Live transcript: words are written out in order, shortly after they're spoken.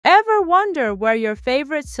wonder where your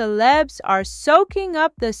favorite celebs are soaking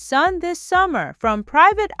up the sun this summer? From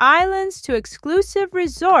private islands to exclusive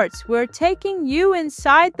resorts, we're taking you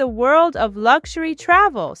inside the world of luxury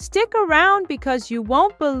travel. Stick around because you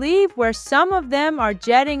won't believe where some of them are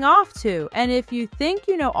jetting off to. And if you think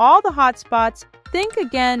you know all the hot spots, think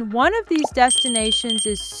again. One of these destinations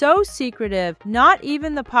is so secretive, not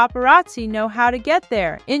even the paparazzi know how to get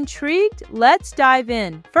there. Intrigued? Let's dive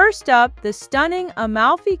in. First up, the stunning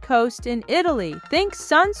Amalfi Coast in Italy. Think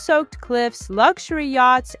sun-soaked cliffs, luxury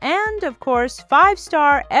yachts, and, of course,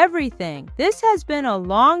 five-star everything. This has been a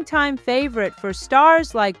long-time favorite for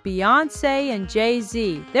stars like Beyoncé and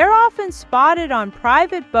Jay-Z. They're often spotted on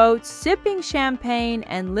private boats, sipping champagne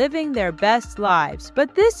and living their best lives.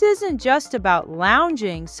 But this isn't just about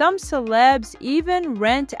lounging. Some celebs even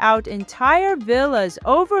rent out entire villas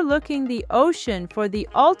overlooking the ocean for the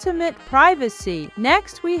ultimate privacy.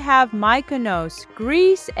 Next, we have Mykonos,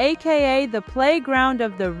 Greece, aka the playground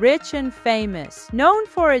of the rich and famous. Known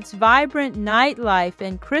for its vibrant nightlife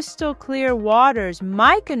and crystal clear waters,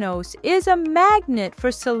 Mykonos is a magnet for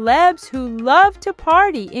celebs who love to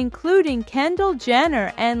party, including Kendall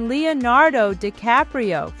Jenner and Leonardo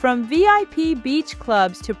DiCaprio. From VIP beach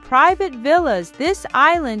clubs to private villas, this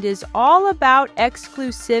island is all about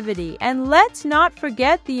exclusivity. And let's not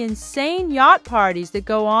forget the insane yacht parties that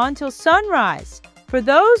go on till sunrise. For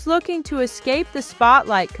those looking to escape the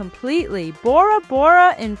spotlight completely, Bora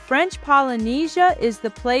Bora in French Polynesia is the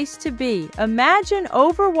place to be. Imagine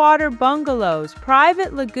overwater bungalows,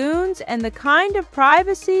 private lagoons, and the kind of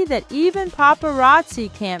privacy that even paparazzi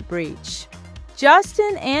can't breach.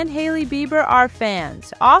 Justin and Hailey Bieber are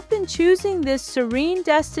fans, often choosing this serene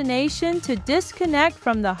destination to disconnect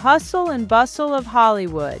from the hustle and bustle of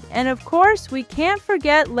Hollywood. And of course, we can't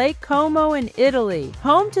forget Lake Como in Italy,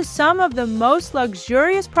 home to some of the most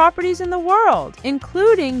luxurious properties in the world,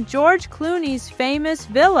 including George Clooney's famous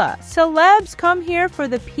villa. Celebs come here for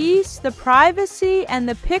the peace, the privacy, and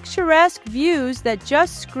the picturesque views that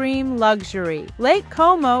just scream luxury. Lake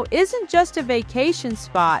Como isn't just a vacation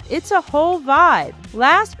spot, it's a whole vibe.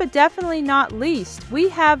 Last but definitely not least, we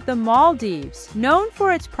have the Maldives. Known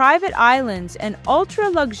for its private islands and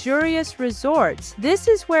ultra-luxurious resorts, this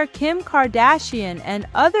is where Kim Kardashian and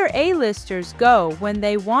other A-listers go when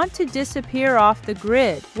they want to disappear off the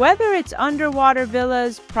grid. Whether it's underwater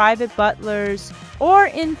villas, private butlers, or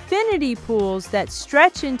infinity pools that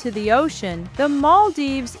stretch into the ocean, the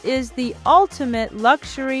Maldives is the ultimate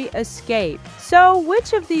luxury escape. So,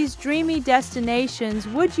 which of these dreamy destinations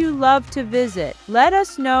would you love to visit? Let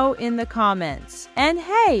us know in the comments. And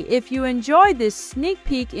hey, if you enjoyed this sneak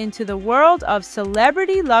peek into the world of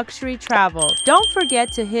celebrity luxury travel, don't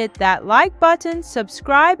forget to hit that like button,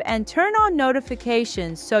 subscribe, and turn on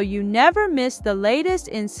notifications so you never miss the latest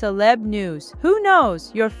in celeb news. Who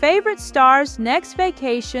knows, your favorite star's next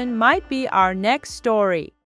vacation might be our next story.